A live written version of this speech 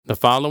The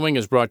following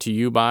is brought to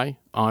you by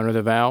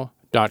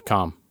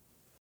HonorTheVow.com.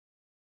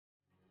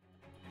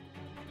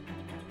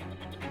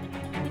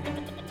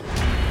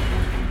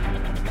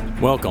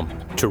 Welcome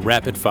to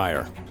Rapid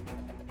Fire.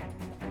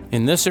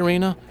 In this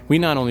arena, we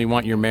not only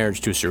want your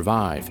marriage to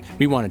survive,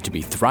 we want it to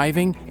be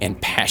thriving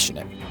and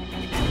passionate.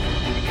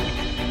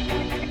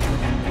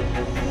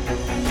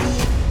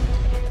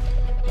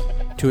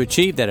 To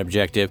achieve that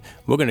objective,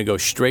 we're going to go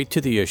straight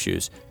to the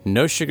issues.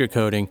 No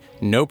sugarcoating,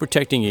 no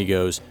protecting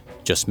egos,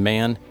 just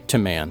man to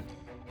man.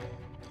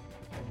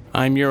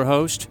 I'm your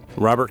host,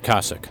 Robert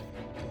Kosick.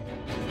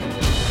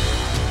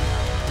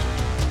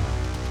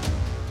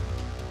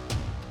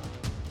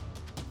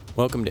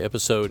 Welcome to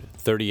episode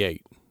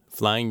 38,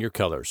 Flying Your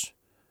Colors.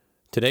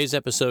 Today's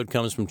episode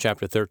comes from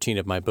chapter 13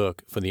 of my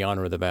book, For the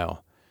Honor of the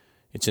Vow.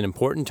 It's an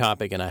important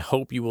topic, and I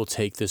hope you will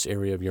take this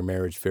area of your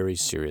marriage very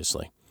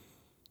seriously.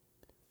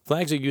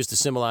 Flags are used to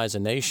symbolize a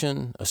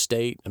nation, a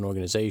state, an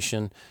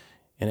organization,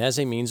 and as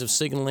a means of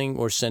signaling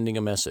or sending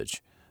a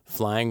message.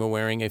 Flying or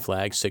wearing a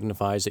flag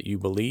signifies that you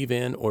believe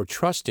in or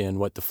trust in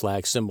what the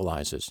flag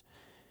symbolizes.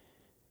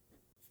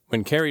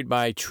 When carried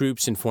by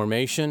troops in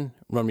formation,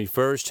 one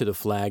refers to the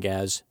flag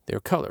as their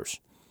colors.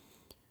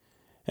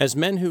 As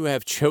men who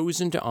have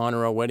chosen to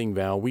honor our wedding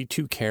vow, we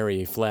too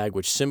carry a flag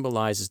which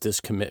symbolizes this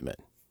commitment.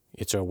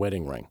 It's our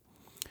wedding ring.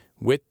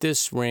 With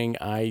this ring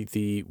I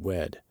thee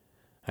wed.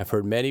 I've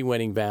heard many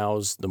wedding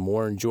vows, the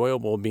more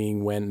enjoyable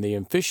being when the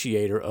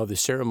officiator of the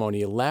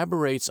ceremony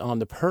elaborates on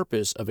the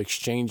purpose of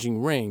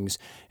exchanging rings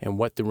and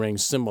what the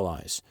rings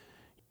symbolize.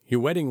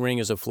 Your wedding ring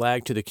is a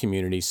flag to the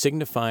community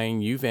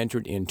signifying you've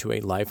entered into a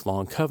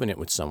lifelong covenant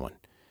with someone.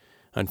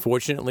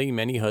 Unfortunately,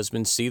 many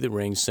husbands see the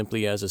ring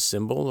simply as a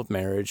symbol of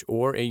marriage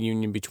or a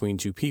union between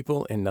two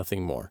people and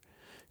nothing more,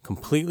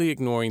 completely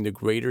ignoring the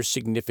greater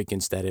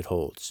significance that it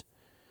holds.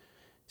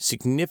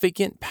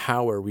 Significant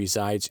power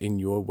resides in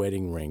your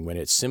wedding ring when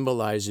it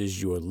symbolizes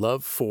your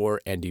love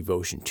for and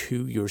devotion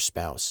to your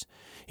spouse.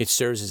 It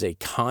serves as a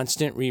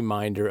constant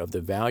reminder of the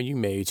vow you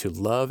made to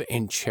love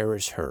and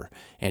cherish her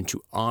and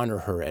to honor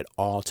her at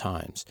all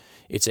times.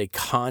 It's a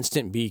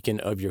constant beacon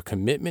of your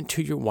commitment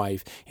to your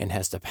wife and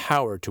has the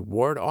power to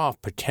ward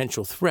off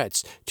potential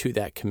threats to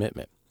that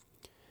commitment.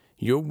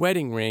 Your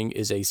wedding ring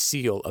is a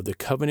seal of the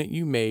covenant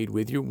you made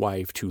with your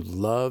wife to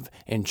love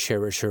and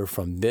cherish her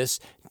from this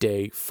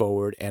day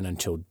forward and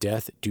until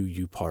death do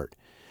you part.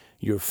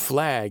 Your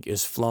flag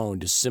is flown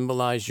to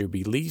symbolize your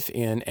belief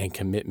in and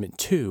commitment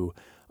to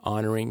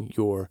honoring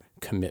your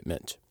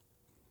commitment.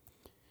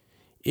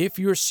 If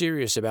you're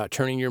serious about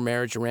turning your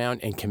marriage around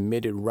and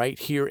committed right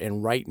here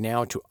and right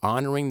now to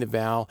honoring the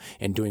vow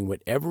and doing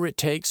whatever it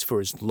takes for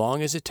as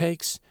long as it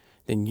takes,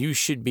 then you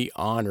should be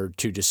honored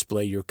to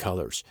display your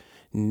colors.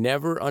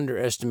 Never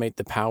underestimate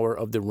the power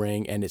of the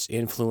ring and its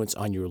influence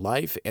on your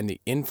life and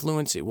the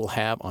influence it will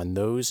have on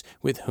those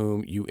with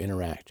whom you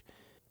interact.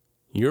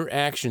 Your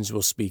actions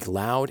will speak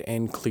loud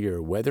and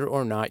clear whether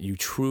or not you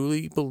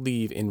truly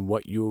believe in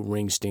what your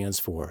ring stands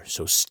for.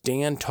 So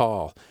stand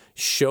tall,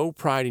 show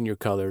pride in your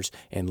colors,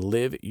 and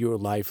live your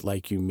life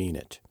like you mean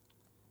it.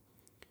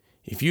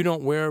 If you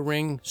don't wear a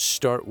ring,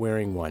 start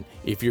wearing one.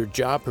 If your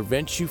job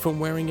prevents you from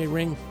wearing a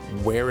ring,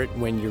 wear it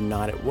when you're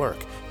not at work.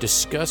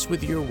 Discuss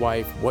with your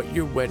wife what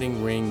your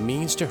wedding ring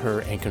means to her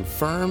and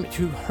confirm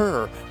to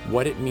her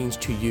what it means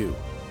to you.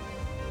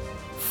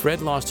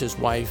 Fred lost his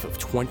wife of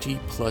 20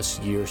 plus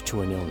years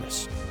to an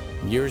illness.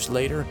 Years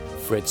later,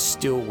 Fred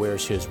still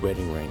wears his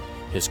wedding ring,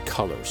 his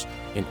colors,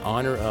 in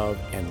honor of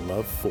and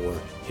love for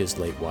his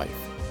late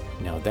wife.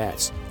 Now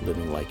that's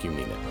living like you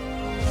mean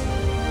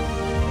it.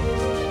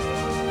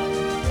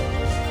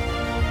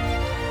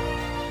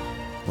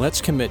 Let's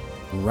commit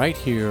right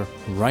here,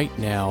 right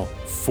now,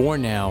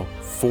 forever,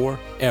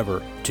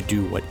 to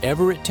do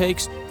whatever it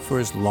takes for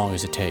as long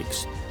as it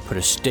takes. Put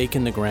a stake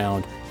in the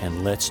ground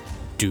and let's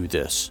do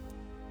this.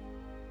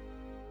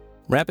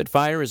 Rapid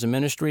Fire is a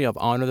ministry of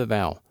Honor the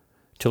Vow.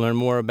 To learn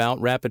more about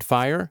Rapid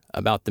Fire,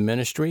 about the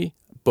ministry,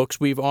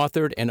 books we've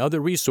authored, and other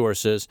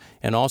resources,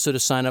 and also to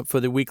sign up for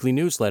the weekly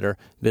newsletter,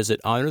 visit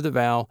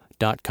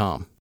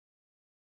HonorTheVow.com.